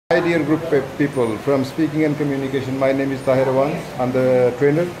Hi dear group of people from Speaking and Communication, my name is Tahir Awan, I'm the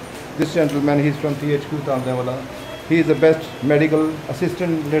trainer. This gentleman, he's from 20July2021. He is the best medical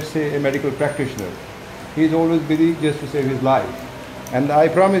assistant, let's say a medical practitioner. He's always busy just to save his life. And I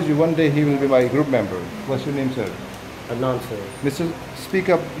promise you one day he will be my group member. What's your name, sir? Adnan sir. Mr. Speak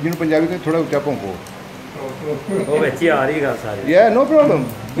up, you know Punjabi ka thoda ucha ponko. Yeah, no problem.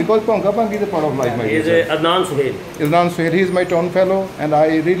 Because ponka panki is a part of life, my dear. He is Adnan Suhail. Adnan Suhail, he is my town fellow, and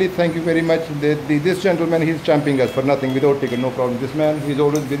I really thank you very much. This gentleman, he's champing us for nothing, without ticket, no problem. This man, he's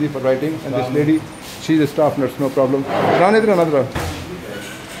always busy for writing, and this lady, she's a staff nurse, no problem.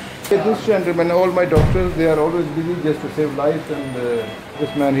 This gentleman, all my doctors, they are always busy just to save lives, and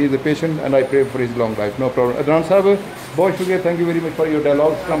this man, he is a patient, and I pray for his long life, no problem. Adnan Sahib, बहुत शुक्रिया, thank you very much for your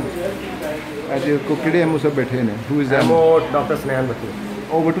dialogue. Come. Who is that? Dr. Snehan Bhatti.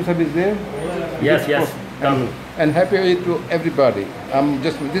 Oh, Bhatti sir is there? Yes, yes. And happy Eid to everybody.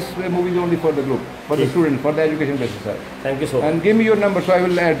 This movie is only for the group, for the students, for the education basis, sir. Thank you so much. And give me your number so I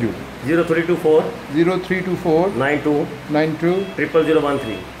will add you. 0324 0324 92 92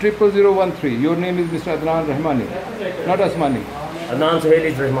 0013. 0013. Your name is Mr. Adnan Rahmani, not Asmani. Adnan Suhail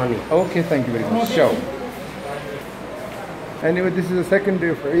is Rahmani. Okay, thank you very much. Ciao. Anyway, this is the second day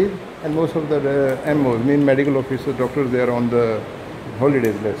of Eid, and most of the MOs, mean medical officers, doctors, they are on the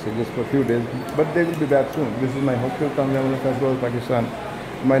holidays, let's say, just for a few days, but they will be back soon. This is my hospital, Pakistan.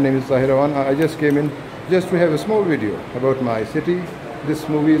 My name is Tahir Awan. I just came in just to have a small video about my city. This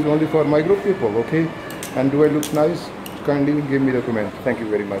movie is only for my group people, okay? And do I look nice? Kindly give me the comment. Thank you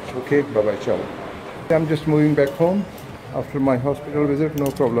very much. Okay, bye-bye, ciao. I'm just moving back home after my hospital visit,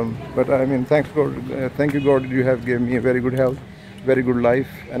 no problem. But I mean, thanks God, thank you God, you have given me a very good health, very good life,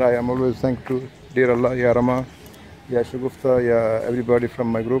 and I am always thankful to dear Allah, Ya Rama, Ya Shagufta, Ya everybody from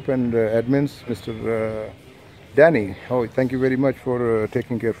my group and admins, Mr. Danny. Oh, thank you very much for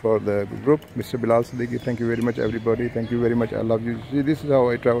taking care for the group. Mr. Bilal Siddiqui, thank you very much everybody. Thank you very much. I love you. See, this is how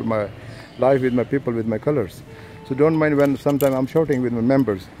I travel my life with my people, with my colors. So don't mind when sometimes I'm shouting with my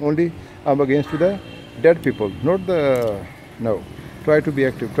members. Only I'm against the dead people, not the, no. Try to be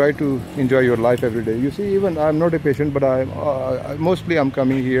active, try to enjoy your life every day. You see, even I'm not a patient, but mostly I'm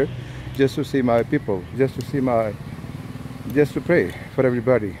coming here just to see my people, just to pray for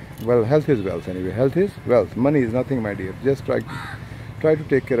everybody. Well, health is wealth anyway. Health is wealth. Money is nothing, my dear. Just try to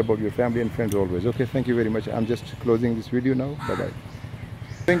take care about your family and friends always. Okay, thank you very much. I'm just closing this video now. Bye-bye.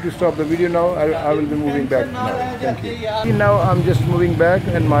 Going to stop the video now. I will be moving back now. Thank you. Now I'm just moving back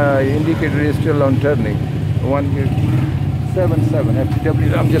and my indicator is still on turning. 177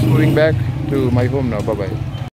 FTW. I'm just moving back to my home now. Bye-bye.